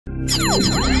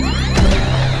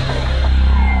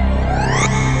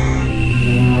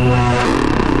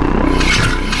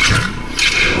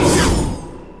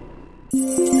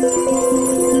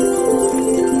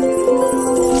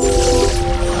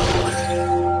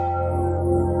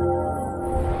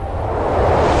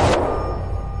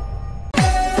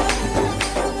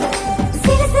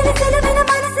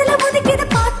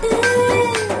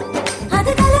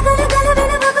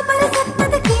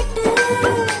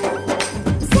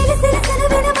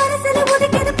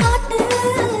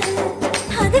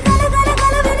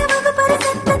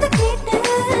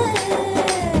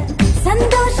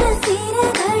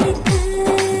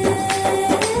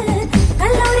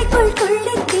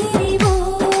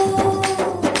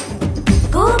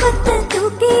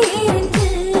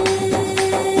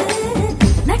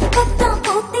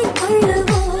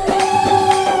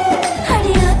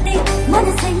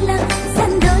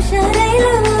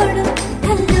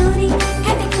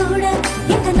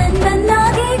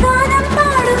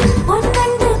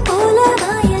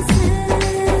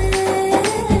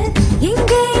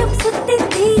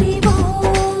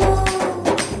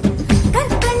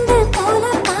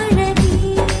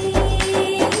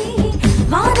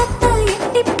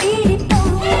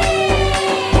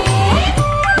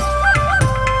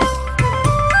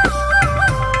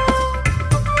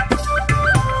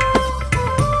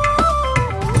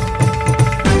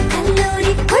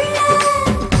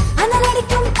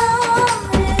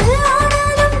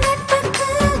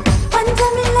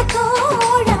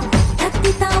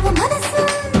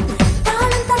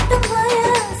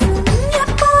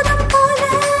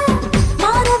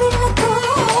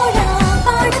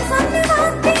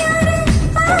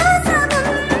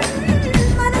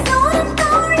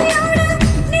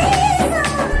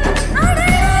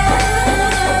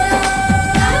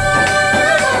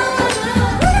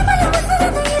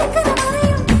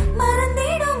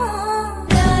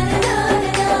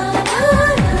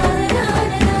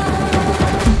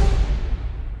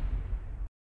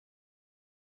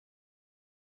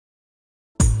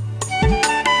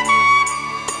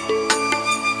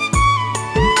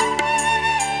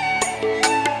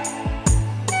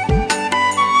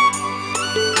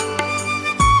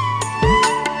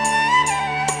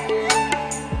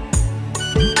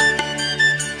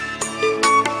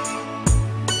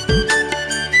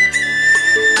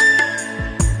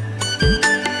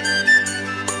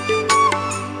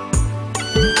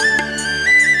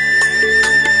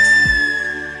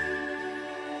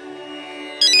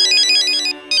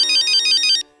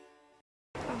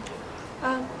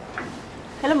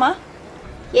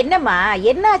என்னம்மா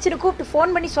என்ன ஆச்சுன்னு கூப்பிட்டு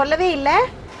ஃபோன் பண்ணி சொல்லவே இல்லை?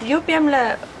 யூபிஎம்ல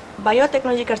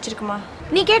பயோடெக்னாலஜி கிடைச்சிருக்குமா?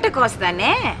 நீ கேட்ட கோர்ஸ்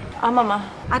தானே? ஆமாம்மா.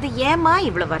 அது ஏமா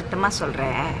இவ்வளவு வருத்தமா சொல்ற?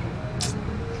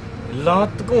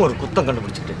 எல்லாத்துக்கும் ஒரு குத்தம்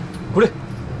கண்டுபிடிச்சிட்டு குடு.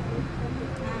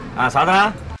 சாதனா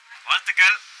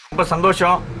வாழ்த்துக்கள், ரொம்ப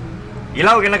சந்தோஷம்.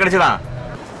 இலாவுக்கு என்ன கிடைச்சதா?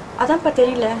 அதான்ப்பா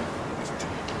தெரியல.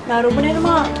 நான் ரொம்ப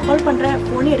நேரமா கால் பண்றேன்,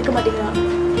 போனே எடுக்க மாட்டேங்கிறான்.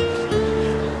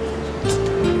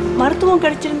 மருத்துவம்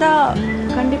கிடைச்சிருந்தா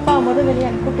கண்டிப்பா முதல் வெளியே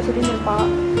கூப்பிட்டு சொல்லியிருப்பா.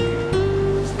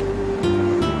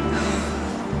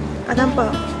 அதான்ப்பா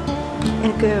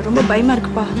எனக்கு ரொம்ப பயமா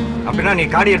இருக்குப்பா. அப்படின்னா நீ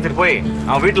காடி எடுத்துட்டு போய்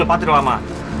அவன் வீட்டுல பாத்துட்டு வாமா.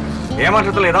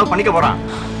 ஏமாற்றத்துல ஏதாவது பண்ணிக்க போறான்.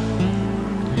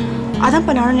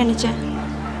 அதான்ப்பா நானும் நினைச்சேன்.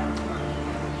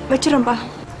 வச்சிரும்பா.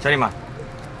 சரிம்மா.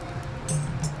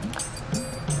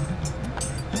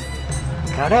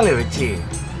 கடலை வச்சு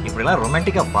இப்படிலாம்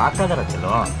ரொமான்டிக்கா பார்க்காத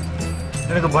செல்லும்,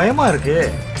 எனக்கு பயமா இருக்கு.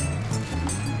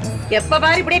 எப்ப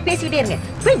பாரு இப்படியே பேசிக்கிட்டே இருங்க,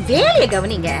 போய் வேலையை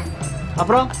கவனிங்க.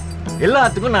 அப்புறம்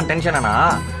எல்லாத்துக்கும் நான் டென்ஷனா?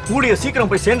 கூடிய சீக்கிரம்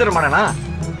போய் சேர்ந்துருமானா?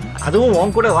 அதுவும்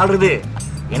உன் கூட வாழ்றது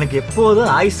எனக்கு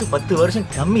எப்போதும் ஆயுசு 10 வருஷம்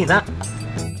கம்மி தான்.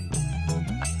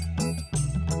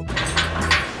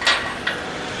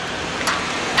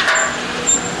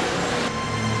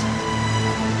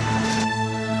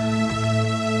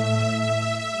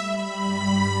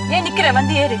 ஏன் நிக்கிற?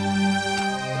 வந்து ஏறு.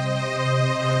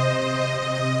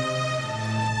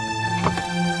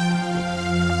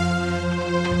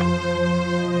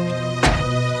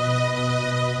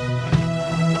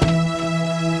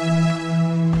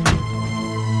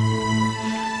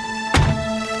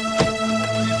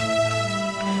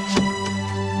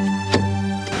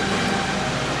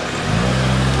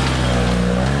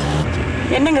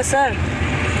 என்னங்க சார்,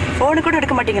 போனு கூட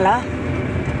எடுக்க மாட்டீங்களா?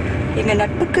 எங்க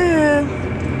நட்புக்கு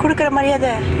கொடுக்கிற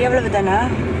மரியாதை எவ்வளவு தானா?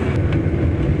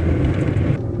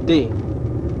 டேய்,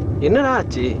 என்னடா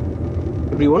ஆச்சு?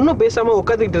 இப்படி ஒன்றும் பேசாம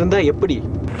உட்காந்துக்கிட்டு இருந்தா எப்படி?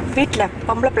 வீட்டுல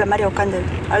பொம்பளை பிள்ளை மாதிரி உட்காந்து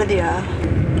அழுதியா?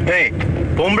 டேய்,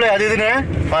 பொம்பளை அது இதுன்னு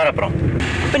பாரு. அப்புறம்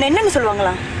இப்ப என்னன்னு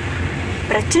சொல்லுவாங்களா?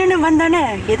 பிரச்சனைன்னு வந்தானே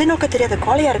எது நோக்க தெரியாத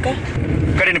கோலையா இருக்க.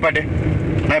 கடி நிப்பாட்டு.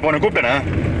 நான் இப்போ உன்னை கூப்பிட்டேனா?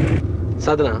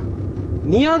 சாதனா,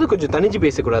 நீயாவது கொஞ்சம் தனிஞ்சு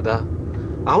பேசக்கூடாதா?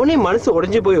 அவனே மனசு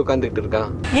உடைஞ்சு போய் உட்காந்துக்கிட்டு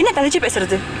இருக்கான். என்ன தனிச்சு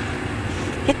பேசுறது?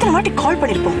 எத்தனை வாட்டி கால்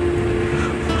பண்ணிருப்போம்.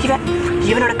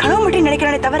 இவனோட கனவு மட்டும்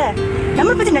நினைக்கிறானே தவிர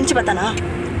நம்மளை பத்தி நினைச்சு பார்த்தானா?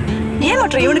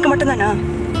 ஏமாற்றம் இவனுக்கு மட்டும்தானா?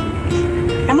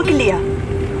 நமக்கு இல்லையா?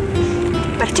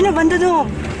 பிரச்சனை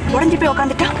வந்ததும் உடஞ்சி போய்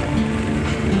உக்காந்துட்டான்.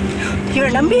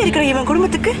 இவனை நம்பி இருக்கிற இவன்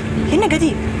குடும்பத்துக்கு என்ன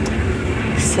கதி?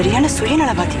 சரியான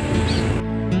சுயநலவாதி.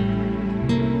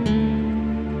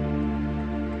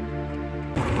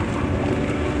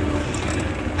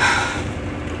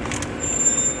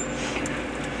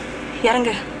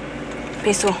 இறங்க,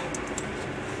 பேசுவோம்.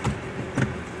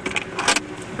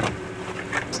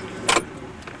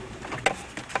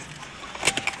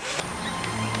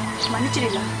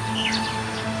 மன்னிச்சிடலாம்.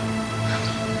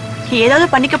 ஏதாவது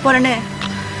பண்ணிக்க போறேன்னு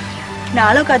நான்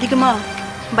அளவுக்கு அதிகமா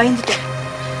பயந்துட்டேன்.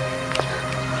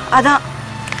 அதான்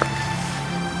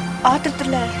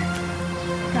ஆத்திரத்துல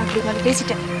நான் அப்படி மாதிரி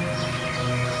பேசிட்டேன்.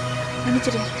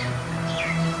 மன்னிச்சிடு.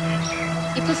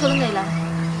 இப்ப சொல்லுங்க இல்ல,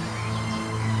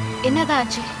 என்னதான்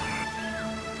ஆச்சு?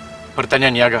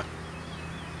 Pertanyaan Yaga.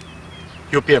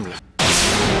 UPM lah.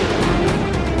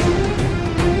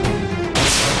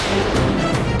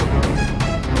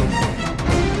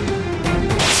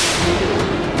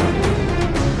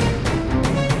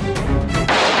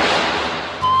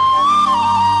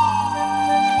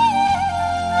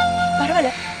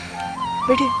 பரவாயில்ல,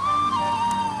 விடு.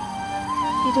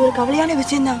 இது ஒரு கவலையான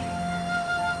விஷயம்தான்.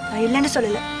 நான் இல்லைன்னு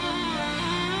சொல்லல.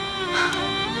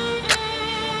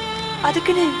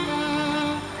 அதுக்குன்னு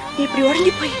நீ இப்படி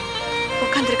உடஞ்சி போய்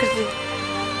உட்காந்துருக்கிறது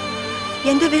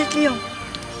எந்த விதத்திலையும்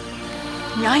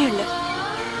நியாயம் இல்லை.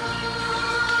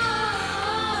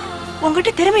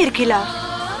 உங்ககிட்ட திறமை இருக்கீங்களா?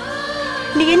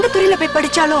 நீ எந்த துறையில போய்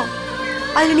படிச்சாலும்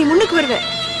அதுல நீ முன்னுக்கு வருவ.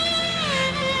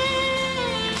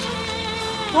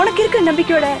 உனக்கு இருக்கிற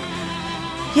நம்பிக்கையோட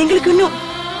எங்களுக்கு இன்னும்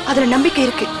அதுல நம்பிக்கை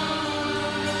இருக்கு.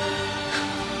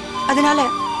 அதனால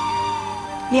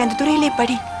நீ அந்த துறையிலே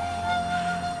படி.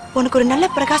 உனக்கு ஒரு நல்ல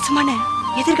பிரகாசமான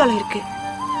எதிர்காலம் இருக்கு.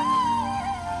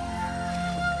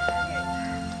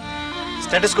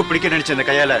 ஸ்டேட்டஸ்கோ பிடிக்க நினைச்ச அந்த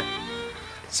கையால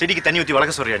செடிக்கு தண்ணி ஊத்தி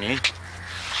வளர்க்க சொல்றியா நீ?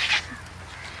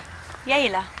 ஏன்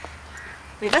இல்ல,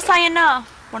 விவசாயம்னா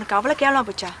உனக்கு அவ்வளவு கேவலமா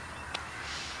போச்சா?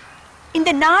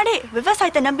 இந்த நாடே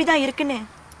விவசாயத்தை நம்பிதான் இருக்குன்னு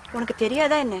உனக்கு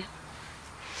தெரியாதா என்ன?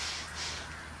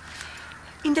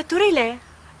 இந்த துறையில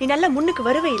நீ நல்லா முன்னுக்கு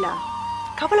வருவேயிலா?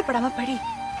 கவலைப்படாம படி.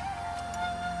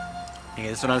 நீங்க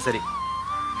எது சொன்னாலும் சரி,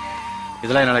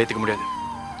 இதெல்லாம் என்னால ஏத்துக்க முடியாது.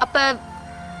 அப்ப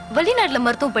வெளிநாட்டுல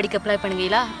மருத்துவம் படிக்க அப்ளை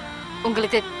பண்ணுவீங்களா?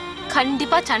 உங்களுக்கு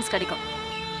கண்டிப்பா சான்ஸ் கிடைக்கும்.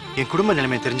 என் குடும்ப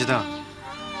நிலைமை தெரிஞ்சுதான்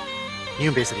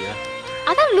நீயும் பேசுறியா?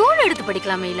 அதான் லோன் எடுத்து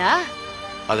படிக்கலாமே இல்ல?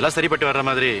 அதெல்லாம் சரிப்பட்டு வர்ற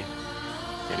மாதிரி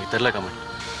எனக்கு தெரியல கமல்.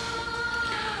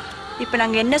 இப்ப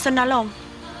நாங்க என்ன சொன்னாலும்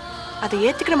அதை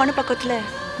ஏத்துக்கிற மனப்பக்குவத்துல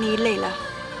நீ இல்லை இல்ல.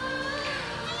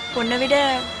 உன்னை விட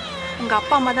உங்க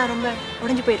அப்பா அம்மா தான் ரொம்ப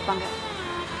உடைஞ்சு போயிருப்பாங்க.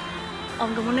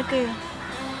 அவங்க முன்னுக்கு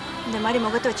இந்த மாதிரி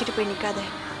முகத்தை வச்சுட்டு போய் நிக்காத.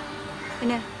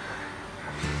 என்ன,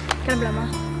 கிளம்பலாமா?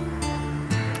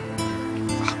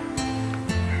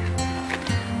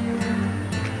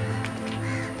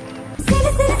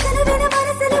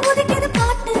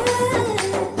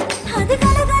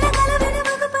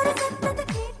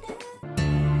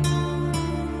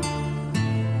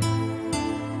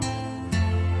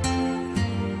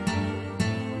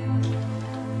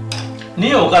 நீ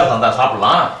உட்கார சந்தா,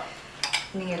 சாப்பிடலாம்.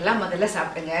 நீங்க எல்லாம் முதல்ல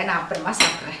சாப்பிடுங்க, நான் அப்புறமா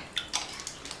சாப்பிடுறேன்.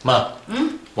 மா,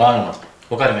 வாங்கம்மா,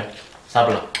 உட்காருங்க,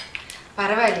 சாப்பிடலாம்.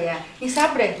 பரவாயில்லையா, நீ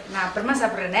சாப்பிடு, நான் அப்புறமா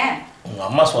சாப்பிடுறேனே. உங்க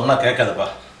அம்மா சொன்னா கேட்காதப்பா.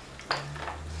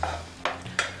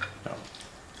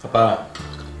 அப்பா,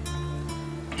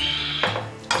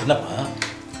 என்னப்பா?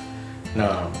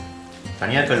 நான்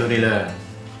தனியார் கல்லூரியில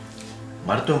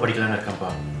மருத்துவம் படிக்கலான்னு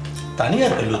இருக்கேன்ப்பா.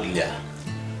 தனியார் கல்லூரியா?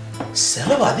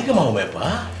 செலவு அதிகமாகுமேப்பா.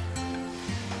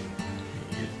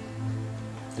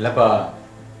 இல்லப்பா,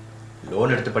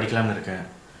 லோன் எடுத்து படிக்கலாம்னு இருக்கேன்.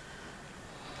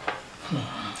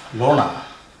 லோனா?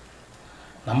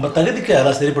 நம்ம தகுதிக்கு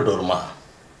அதெல்லாம் சரிப்பட்டு வருமா?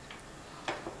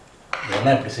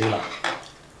 என்ன இப்படி செய்யலாம்?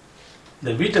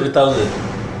 இந்த வீட்டை வித்தாவது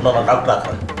நான் டாக்டர்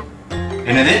ஆக்குறேன்.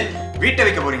 என்னது, வீட்டை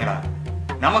வைக்க போறீங்களா?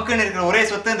 நமக்குன்னு இருக்கிற ஒரே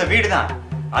சொத்து இந்த வீடு தான்.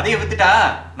 அதையே வித்துட்டா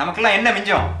நமக்கெல்லாம் என்ன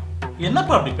மிஞ்சம்?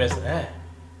 என்னப்பா அப்படி பேசுற?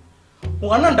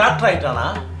 உங்க அண்ணன் டாக்டர் ஆயிட்டானா?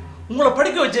 உங்களை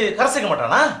படிக்க வச்சு கரசிக்க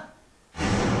மாட்டானா?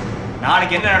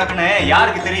 நாளைக்கு என்ன நடக்குன்னு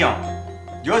யாருக்கு தெரியும்?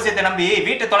 ஜோசியத்தை நம்பி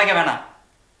வீட்டை தொலைக்க வேணாம்.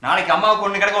 நாளைக்கு அம்மாவுக்கு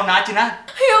ஒண்ணு கிடக்க ஒண்ணு ஆச்சுன்னா?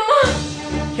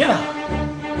 ஏனா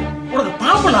உனக்கு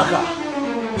பாம்பு நாக்கா?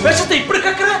 விஷத்தை இப்படி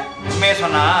கக்குற? உண்மையே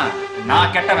சொன்னா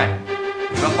நான் கெட்டவன்.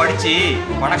 இவன் படிச்சு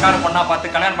பணக்கார பொண்ணா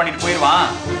பார்த்து கல்யாணம் பண்ணிட்டு போயிடுவான்.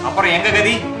 அப்புறம் எங்க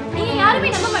கதி? நீங்க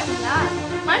யாருமே நம்ப மாட்டீங்களா?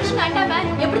 மனுஷன் அண்டாம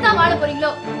எப்படிதான் வாழ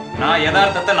போறீங்களோ? நான்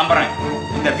யதார்த்தத்தை நம்புறேன்.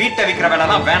 இந்த வீட்டை விக்கிற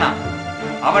வேலைலாம் வேணாம்.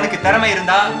 அவனுக்கு திறமை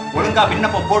இருந்தா ஒழுங்கா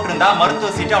விண்ணப்பம் போட்டிருந்தா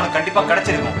மருத்துவ சீட்டு அவனுக்கு கண்டிப்பா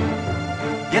கிடைச்சிருக்கும்.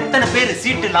 எத்தனை பேர்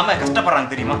சீட்டு இல்லாம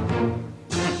கஷ்டப்படுறாங்க தெரியுமா?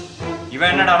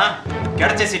 இவன் என்னடானா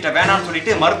கிடைச்ச சீட்டை வேணாம்னு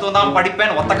சொல்லிட்டு மருத்துவம் தான்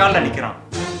படிப்பேன்னு ஒத்த காலில் நிக்கிறான்.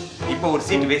 இப்போ ஒரு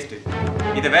சீட் வேஸ்ட்.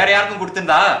 இதை வேற யாருக்கும்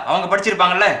கொடுத்திருந்தா அவங்க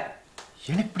படிச்சிருப்பாங்கல்ல.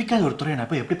 எனக்கு பிடிக்காத ஒரு துறையை நான்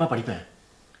போய் எப்படிப்பா படிப்பேன்?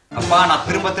 அப்பா நான்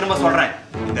திரும்ப திரும்ப சொல்றேன்,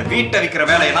 இந்த வீட்டை விக்கிற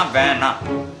வேலையெல்லாம் வேணாம்.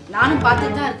 நானும்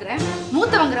பார்த்துட்டு தான் இருக்கிறேன்.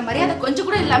 மூத்தவங்கிற மரியாதை கொஞ்சம்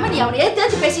கூட இல்லாம நீ அவனை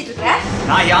எதிர்த்து பேசிட்டு இருக்க.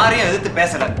 நான் யாரையும் எதிர்த்து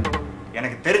பேசல,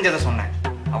 எனக்கு தெரிஞ்சதை சொன்னேன்,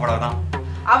 அவ்வளவுதான்.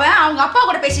 அவன் அவங்க அப்பா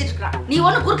கூட பேசிட்டு இருக்கான், நீ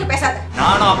ஒண்ணு குறுக்க பேசாத.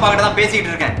 நானும் அப்பா கிட்ட தான்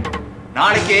பேசிட்டு இருக்கேன்.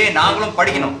 நாளைக்கு நாங்களும்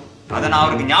படிக்கணும், அதை நான்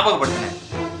அவருக்கு ஞாபகப்படுத்தினேன்.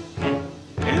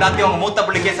 எல்லாத்தையும் அவங்க மூத்த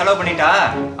பிள்ளைக்கே செலவு பண்ணிட்டா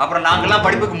அப்புறம் நாங்கெல்லாம்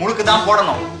படிப்புக்கு முழுக்கு தான்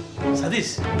போடணும்.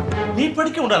 சதீஷ், நீ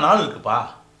படிக்க உண்ட நாள் இருக்குப்பா.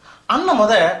 அண்ணன்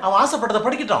அவன் ஆசைப்பட்டதை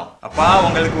படிக்கட்டும். அப்பா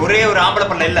உங்களுக்கு ஒரே ஒரு ஆம்பளை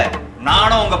பிள்ளை இல்ல,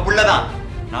 நானும் உங்க புள்ளதான்.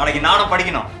 நாளைக்கு நானும்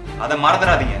படிக்கணும், அதை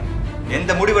மறந்துடாதீங்க.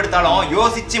 எந்த முடிவெடுத்தாலும்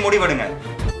யோசிச்சு முடிவெடுங்க.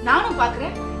 நானும்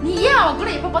பாக்குறேன், நீ ஏன் அவன் கூட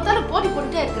எப்ப பார்த்தாலும் போட்டி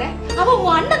போட்டுட்டே இருக்கிற? அவன்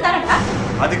உன் அண்ணன் தானடா.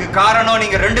 அதுக்கு காரணம்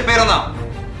நீங்க 2 பேரும் தான்.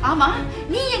 ஆமா,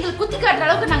 நீ எங்களுக்கு குத்தி காட்டுற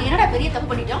அளவுக்கு நாங்க என்னடா பெரிய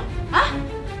தப்பு பண்ணிட்டோம்? நான்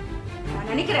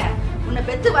நினைக்கிறேன் உன்னை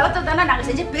பெத்து வளர்த்தது தானே நாங்க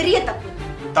செஞ்ச பெரிய தப்பு.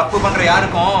 தப்பு பண்ற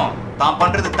யாருக்கும் தான்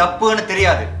பண்றது தப்புன்னு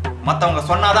தெரியாது, மத்தவங்க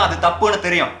சொன்னாதான் அது தப்புன்னு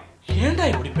தெரியும். ஏன்டா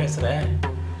இப்படி பேசுற?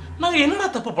 நாங்க என்னடா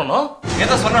தப்பு பண்ணோம்?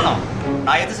 எதை சொல்லணும்?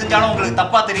 நான் எது செஞ்சாலும் உங்களுக்கு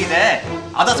தப்பா தெரியுதே,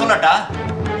 அத சொல்லட்டா?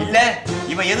 இல்ல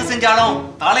இவன் எது செஞ்சாலும்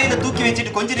தலையில தூக்கி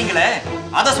வச்சுட்டு கொஞ்சிறீங்களே,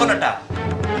 அத சொல்லட்டா?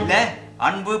 இல்ல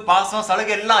அன்பு பாசம்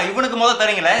சலுகை எல்லாம் இவனுக்கு முத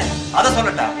தரீங்களே, அத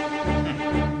சொல்லட்டா?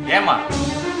 ஏமா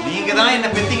நீங்க தான் என்ன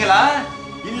பெத்தீங்களா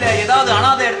இல்ல ஏதாவது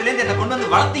அனாதை இடத்துல இருந்து என்ன கொண்டு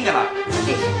வந்து வளர்த்தீங்களா?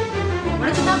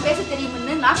 உனக்கு தான் பேச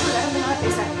தெரியும்னு நாக்கு நடந்தனால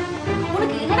பேசாத.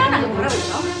 உனக்கு என்னடா நாங்க குறை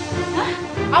வச்சோம்?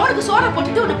 அவனுக்கு சோற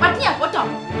போட்டுட்டு உன்னை பட்டினியா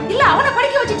போட்டோம்? இல்ல அவனை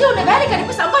படிக்க வச்சுட்டு உன்னை வேலைக்கு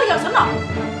அனுப்பி சம்பாதிக்க சொன்னோம்?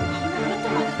 அவனை வளர்த்த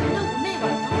மாதிரி உன்னை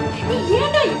வளர்த்தோம். நீ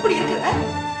ஏன்டா இப்படி இருக்கிற?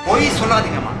 போய்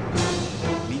சொல்லாதீங்கம்மா.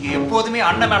 நீங்க எப்போதுமே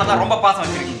அண்ணன் மேலதான் ரொம்ப பாசம்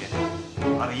வச்சிருக்கீங்க,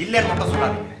 அது இல்லைன்னு மட்டும்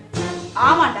சொல்லாதீங்க.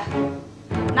 ஆமாண்டா,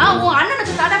 நான் உன்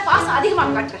அண்ணனுக்கு தாடா பாசம் அதிகமா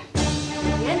காட்டுறேன்.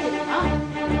 ஏன் தெரியுமா?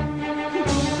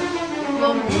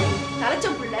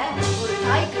 தலைச்சம் புள்ள ஒரு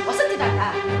தாய்க்கு வசதிதாண்டா.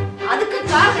 அதுக்கு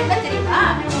காரணம் என்ன தெரியுமா?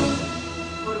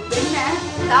 ஒரு பெண்ணை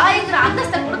தாய்ங்கிற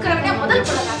அந்தஸ்தை கொடுக்கறவனே முதல்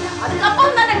புள்ளதாண்டா.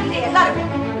 அதுக்கப்புறம் தானே நீங்க எல்லாருமே.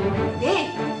 டேய்,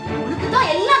 உனக்கு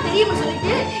தான் எல்லாம் தெரியும்னு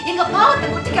சொல்லிட்டு எங்க பாவத்தை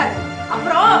குட்டிக்காது.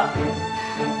 அப்புறம்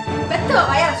பெத்தவ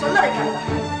வயர சொல்ல வைக்காதா?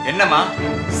 என்னம்மா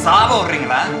சாப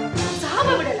விடுறீங்களா? சாப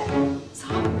விடல,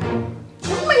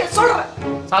 உண்மையை சொல்றேன்.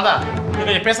 சாந்தா, நீ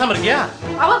கொஞ்சம் பேசாம இருக்கியா?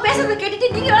 அவன் பேசுறத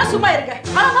கேட்டுட்டு நீங்க வேணா சும்மா இருங்க,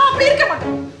 ஆனா நான் அப்படி இருக்க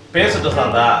மாட்டேன். பேசட்டும்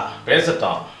சாந்தா,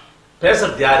 பேசட்டும்.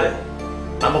 பேசுறது யாரு?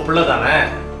 நம்ம புள்ள தானே,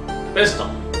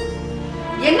 பேசட்டும்.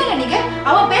 என்னங்க நீங்க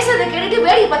அவன் பேசுறத கேட்டுட்டு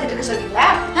வேடிக்கை பார்த்துட்டு இருக்க சொல்றீங்களா?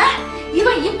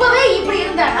 இவன் இப்பவே இப்படி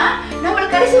இருந்தானா நம்மள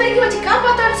கடைசி வரைக்கும் வச்சு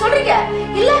காப்பாத்தான்னு சொல்றீங்க?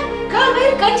 இல்ல கால்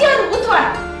வயிறு கஞ்சியாவது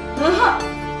ஊத்துவானா?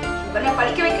 இவனை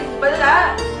படிக்க வைக்கிறதுக்கு பதிலா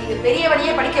நீங்க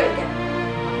பெரியவனையே படிக்க வைக்க,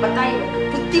 அப்பதான்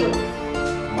இவனுக்கு புத்தி வரும்.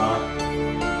 அம்மா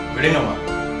விடுங்கம்மா.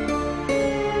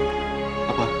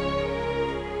 அப்பா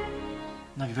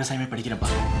நான் விவசாயமே படிக்கிறேன்ப்பா.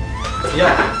 ஐயா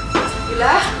இல்ல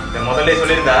இந்த முதல்ல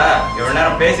சொல்லியிருந்தா எவ்வளவு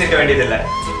நேரம் பேசியிருக்க வேண்டியதில்லை.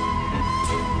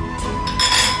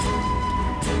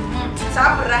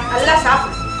 சாப்பிடுறேன், நல்லா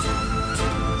சாப்பிடு.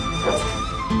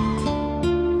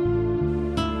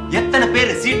 எத்தனை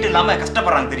பேர் சீட்டு இல்லாம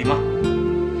கஷ்டப்படுறாங்க தெரியுமா?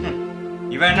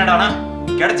 இவன் என்னடானா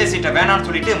கிடைச்ச சீட்டை வேணாம்னு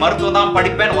சொல்லிட்டு மருத்துவம் தான்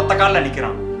படிப்பேன்னு ஒத்த காலில்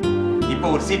நிக்கிறான். இப்போ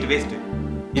ஒரு சீட் வேஸ்ட்.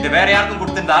 இதை வேற யாருக்கும்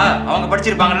கொடுத்திருந்தா அவங்க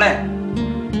படிச்சிருப்பாங்கல்ல.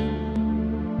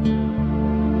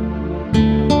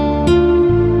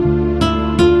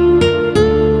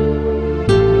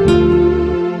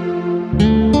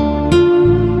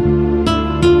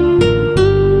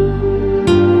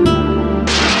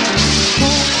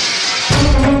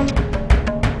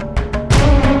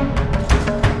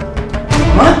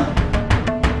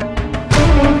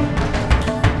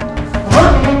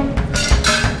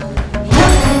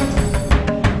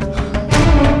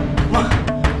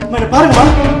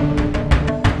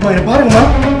 பாருங்கம்மா.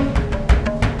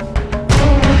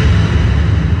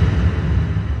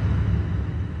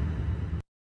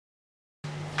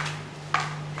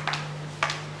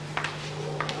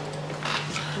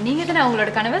 நீங்க தானே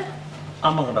அவங்களோட கணவர்?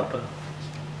 ஆமாங்க டாக்டர்.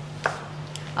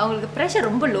 அவங்களுக்கு பிரஷர்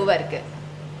ரொம்ப லோவா இருக்கு.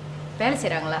 வேலை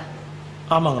செய்றாங்களா?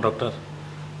 ஆமாங்க டாக்டர்,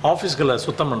 ஆஃபீஸ்களை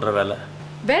சுத்தம் பண்ற வேலை.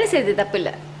 வேலை செய்யறது தப்பு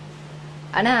இல்லை,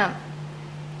 ஆனா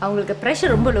அவங்களுக்கு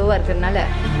பிரஷர் ரொம்ப லோவா இருக்கிறதுனால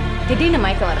திடீர்னு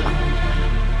மயக்கம் வரலாம்.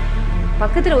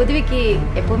 பக்கத்துல உதவிக்கு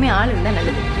எப்பவுமே ஆள் இருந்தா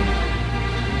நல்லது.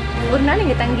 ஒரு நாள்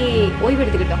இங்க தங்கி ஓய்வு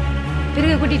எடுத்துக்கிட்டோம்,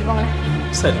 பிறகு கூட்டிட்டு போங்களேன்.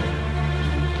 சரி.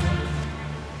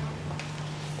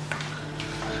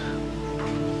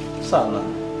 சார்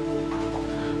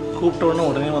கூப்பிட்ட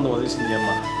உடனே வந்து உதவி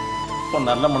செஞ்சேம்மா. இப்போ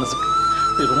நல்ல மனசுக்கு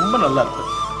இது ரொம்ப நல்லா இருக்கு.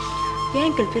 ஏன்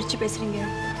அங்கிள் பிரித்து பேசுகிறீங்க?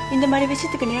 இந்த மாதிரி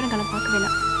விஷயத்துக்கு நேரம் காலம் பார்க்க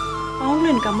வேணாம்.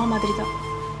 அவங்களும் எனக்கு அம்மா மாதிரி தான்.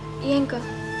 ஏங்கா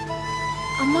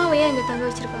அம்மாவை ஏன் எங்கள் தங்க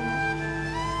வச்சுருக்காங்க?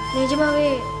 நிஜமாவே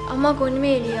அம்மாவுக்கு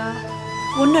ஒன்றுமே இல்லையா?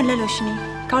 ஒன்றும் இல்லை ரோஷினி,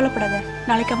 கவலைப்படாத.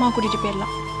 நாளைக்கு அம்மா கூட்டிகிட்டு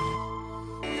போயிடலாம்.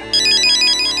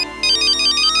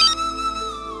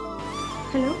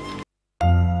 ஹலோ,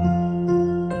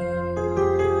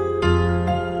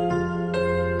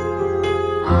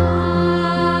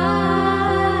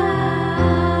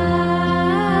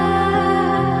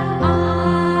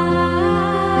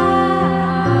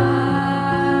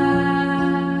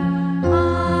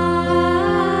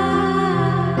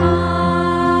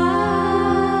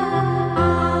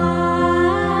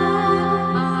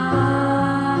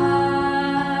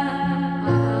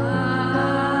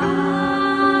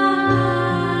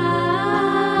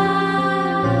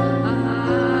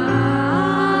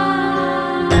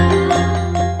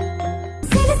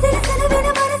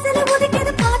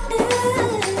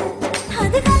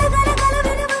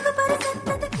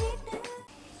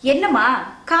 என்னம்மா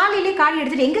காலையிலே கால்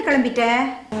எடுத்துட்டு எங்க கிளம்பிட்ட?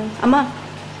 அம்மா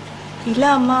இல்லை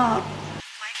அம்மா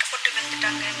மயக்க போட்டு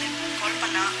வந்துட்டாங்கன்னு கால்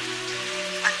பண்ணா.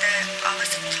 அந்த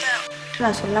அவசரத்தில்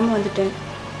நான் சொல்லாமல் வந்துட்டேன்,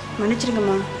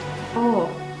 மன்னிச்சிருங்கம்மா. ஓ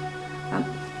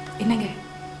என்னங்க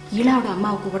ஈழாவோட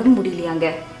அம்மாவுக்கு உடம்பு முடியலையாங்க?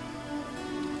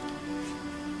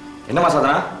 என்னம்மா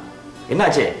சாதனா,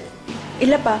 என்னாச்சு?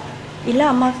 இல்லைப்பா, இல்லை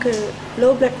அம்மாவுக்கு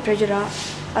லோ பிளட் ப்ரெஷரா,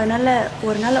 அதனால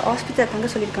ஒரு நாள் ஹாஸ்பிட்டல் தங்க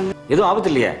சொல்லியிருக்காங்க. எதுவும்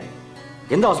ஆபத்து இல்லையே?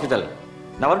 எந்த ஹாஸ்பிட்டல்?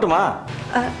 நான் வரட்டுமா?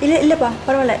 இல்லை இல்லைப்பா,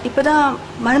 பரவாயில்ல. இப்போ தான்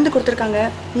மருந்து கொடுத்துருக்காங்க,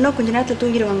 இன்னும் கொஞ்ச நேரத்தில்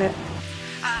தூங்கிடுவாங்க.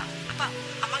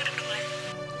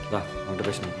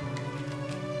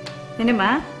 என்னம்மா?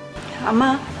 அம்மா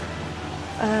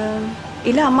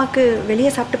இல்லை, அம்மாவுக்கு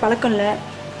வெளியே சாப்பிட்டு பழக்கம் இல்லை.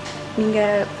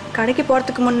 நீங்கள் கடைக்கு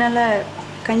போகிறதுக்கு முன்னால்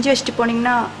கஞ்சி வச்சுட்டு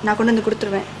போனீங்கன்னா நான் கொண்டு வந்து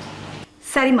கொடுத்துருவேன்.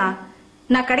 சரிம்மா,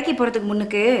 நான் கடைக்கு போகிறதுக்கு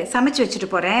முன்னுக்கு சமைச்சு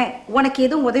வச்சுட்டு போகிறேன். உனக்கு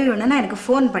எதுவும் உதவி வேணும்னா எனக்கு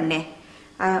ஃபோன் பண்ணேன்.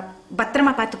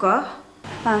 பத்திரமா பார்த்துக்கோ.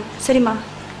 சரிம்மா,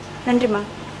 நன்றிம்மா.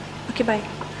 ஓகே, பாய்.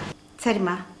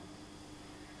 சரிம்மா.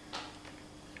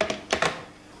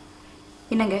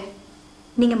 என்னங்க,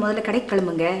 நீங்கள் முதல்ல கடைக்கு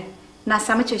கிளம்புங்க, நான்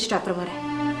சமைச்சு வச்சுட்டு அப்புறம் வரேன்.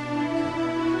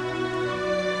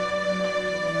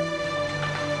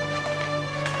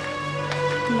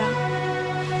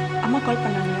 அம்மா கால்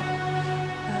பண்ணாங்க,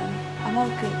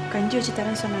 அம்மாவுக்கு கஞ்சி வச்சு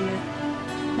தரேன்னு சொன்னாங்க.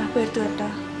 நான் போய் எடுத்து வரட்டா?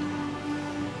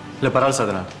 இல்லை பரவாயில்ல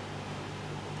சாதனா,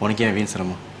 உனக்கு ஏன் வீண்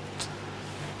சிரமம்?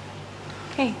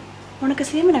 ஏய், உனக்கு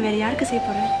செய்யாம நான் வேற யாருக்கு செய்ய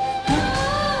போறேன்?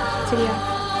 சரியா?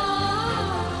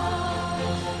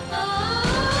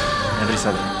 நன்றி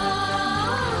சாதனா.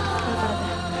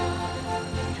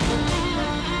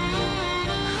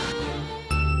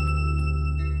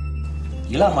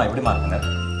 இல்லாமா எப்படிமா இருக்காங்க?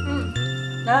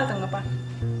 நல்லா இருக்காங்கப்பா.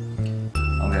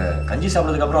 அவங்க கஞ்சி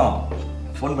சாப்பிட்டதுக்கு அப்புறம்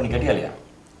ஃபோன் பண்ணி கேட்டியா இல்லையா?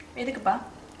 எதுக்குப்பா?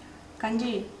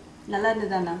 கஞ்சி நல்லா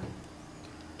இருந்ததாண்ணா?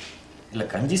 இல்லை,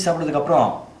 கஞ்சி சாப்பிட்டதுக்கு அப்புறம்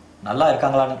நல்லா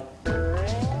இருக்காங்களான்னு.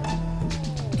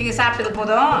 நீங்கள் சாப்பிட்டது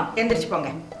போதும், எந்திரிச்சு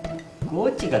போங்க.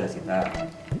 கோச்சிக்காத சீதா,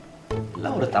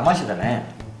 எல்லாம் ஒரு தமாஷை தானே.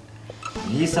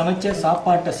 நீ சமைச்ச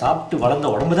சாப்பாட்டை சாப்பிட்டு வளர்ந்த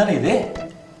உடம்பு தானே இது.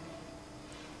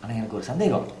 ஆனால் எனக்கு ஒரு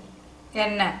சந்தேகம்.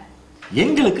 என்ன?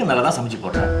 எங்களுக்கு நல்லா தான் சமைச்சு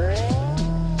போடுற,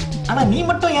 ஆனா நீ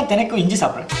மட்டும் ஏன் தினைக்கும் இஞ்சி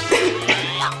சாப்பிடுற?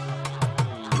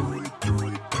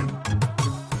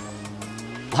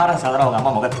 பாரம் சாதனா உங்க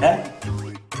அம்மா முகத்துல.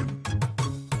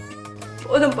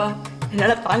 போதும்பா,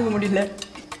 என்னால தாங்க முடியல.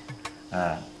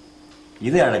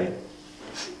 இது அழகு.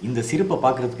 இந்த சிரிப்பை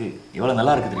பார்க்கறதுக்கு எவ்வளவு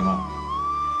நல்லா இருக்கு தெரியுமா?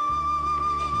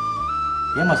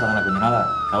 ஏமா சாதனா கொஞ்ச நாளா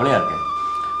கவலையா இருக்கு?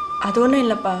 அது ஒன்றும்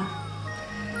இல்லைப்பா.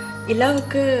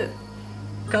 இல்லாவுக்கு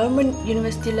கவர்மெண்ட்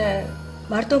யூனிவர்சிட்டியில்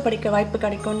மருத்துவம் படிக்க வாய்ப்பு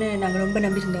கிடைக்கும்னு நாங்கள் ரொம்ப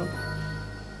நம்பியிருந்தோம்.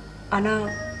 ஆனால்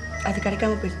அது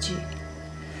கிடைக்காம போயிடுச்சு.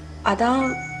 அதான்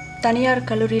தனியார்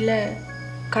கல்லூரியில்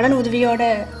கடன் உதவியோட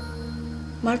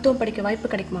மருத்துவம் படிக்க வாய்ப்பு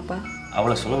கிடைக்குமாப்பா?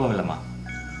 அவ்வளோ சுலபம் இல்லைம்மா.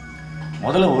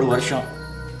 முதல்ல ஒரு வருஷம்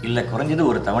இல்லை குறைஞ்சது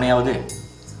ஒரு தவணையாவது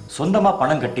சொந்தமாக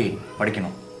பணம் கட்டி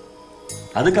படிக்கணும்.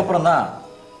 அதுக்கப்புறம் தான்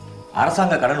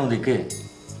அரசாங்க கடன் உதவிக்கு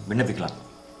விண்ணப்பிக்கலாம்.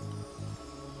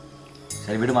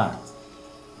 சரி விடுமா,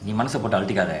 நீ மனசை போட்டு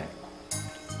அழட்டிக்காத.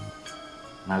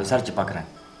 நான் விசாரிச்சு பார்க்குறேன்.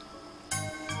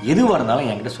 எதுவாக இருந்தாலும்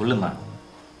என்கிட்ட சொல்லுமா.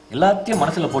 எல்லாத்தையும்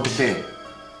மனசில் போட்டுட்டு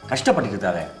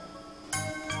கஷ்டப்பட்டுக்கிட்டாத.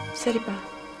 சரிப்பா.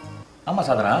 ஆமாம்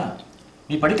சாதனா,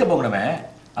 நீ படிக்க போகணுமே,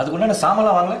 அதுக்கு உண்டான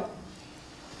சாமான்லாம் வாங்கல?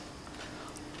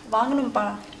 வாங்கணும்ப்பா.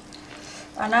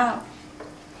 ஆனால்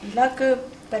இல்லாக்கு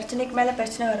பிரச்சனைக்கு மேலே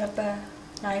பிரச்சனை வர்றப்ப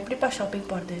நான் எப்படிப்பா ஷாப்பிங்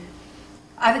போகிறது?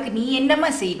 அதுக்கு நீ என்னம்மா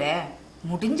செய்வ?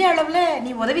 முடிஞ்ச அளவில்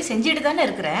நீ உதவி செஞ்சுட்டு தானே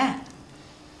இருக்கிற.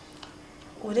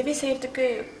 உதவி செய்யறதுக்கு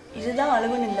இதுதான்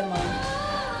அளவுன்னு இல்லைம்மா.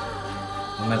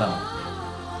 உண்மைதான்.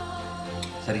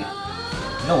 சரி,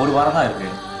 இன்னும் ஒரு வாரம் தான் இருக்கு.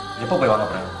 எப்போ போய் வாங்க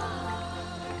போறேன்?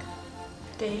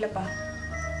 தெரியலப்பா.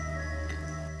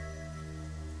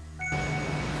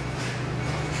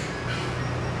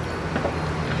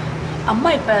 அம்மா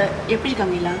இப்ப எப்படி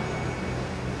இருக்காங்களா?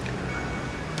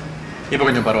 இப்போ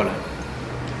கொஞ்சம் பரவாயில்ல.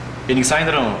 இன்னைக்கு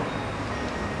சாயந்தரம்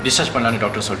டிஸ்சார்ஜ் பண்ணலான்னு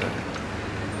டாக்டர் சொல்லிட்டாரு.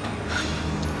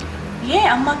 ஏன்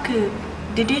அம்மாக்கு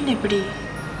திடீர்னு இப்படி?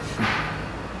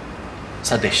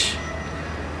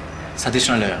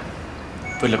 சதீஷ்னால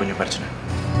வீட்டில் கொஞ்சம் பிரச்சனை.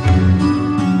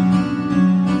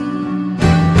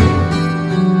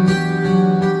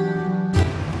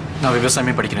 நான்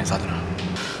விவசாயமே படிக்கிறேன் சாதனா.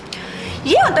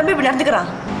 ஏன் அவன் தம்பி இப்படி நடந்துக்கிறான்?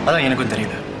 அதான் எனக்கும்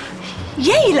தெரியல.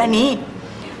 ஏன் இல்ல நீ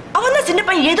அவன் தான் சின்ன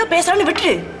பையன் ஏதோ பேசுறான்னு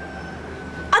விட்டுரு.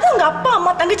 அது உங்க அப்பா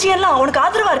அம்மா தங்கச்சி எல்லாம் உனக்கு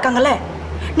ஆதரவா இருக்காங்கல்ல.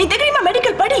 நீ தைரியமா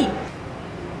மெடிக்கல் படி.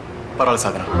 பரவாயில்ல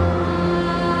சாதனா,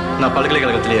 நான்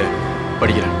பல்கலைக்கழகத்திலேயே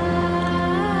படிக்கிறேன்.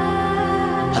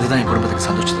 அதுதான் என் குடும்பத்துக்கு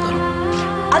சந்தோஷத்தை தரும்.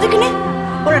 அதுக்குன்னு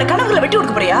உன்னோட கனவுகளை வெட்டி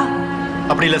கொடுக்க போறியா?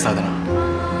 அப்படி இல்லை சாதனா,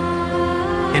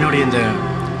 என்னுடைய இந்த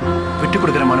விட்டு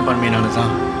கொடுக்குற மனப்பான்மையினால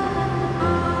தான்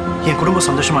என் குடும்பம்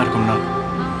சந்தோஷமா இருக்கும்னா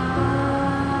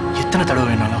எத்தனை தடவை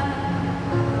வேணாலும்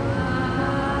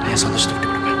என் சந்தோஷத்தை விட்டு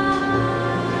கொடுப்பேன்.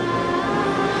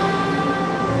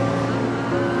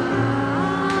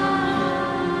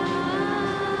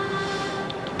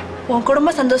 உன்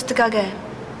குடும்ப சந்தோஷத்துக்காக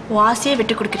உன் ஆசையை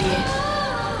விட்டு கொடுக்குறியே.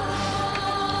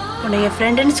 உன்னை என்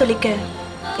ஃப்ரெண்டுன்னு சொல்லிக்க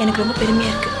எனக்கு ரொம்ப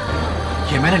பெருமையா இருக்கு.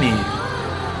 என் மேல நீ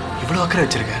இவ்வளவு அக்கறை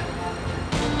வச்சிருக்க,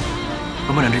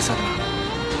 ரொம்ப நன்றி சாதனா.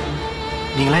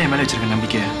 நீங்களாம் என் மேல வச்சிருக்க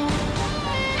நம்பிக்கை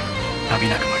நான்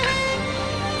வீணாக்க மாட்டேன்.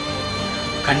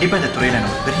 கண்டிப்பா இந்த துறையில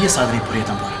நான் பெரிய சாதனை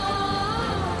புரியத்தான் போறேன்.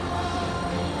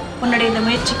 உன்னுடைய இந்த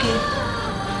முயற்சிக்கு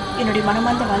என்னுடைய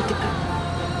மனமார்ந்த வாழ்த்துக்கள்.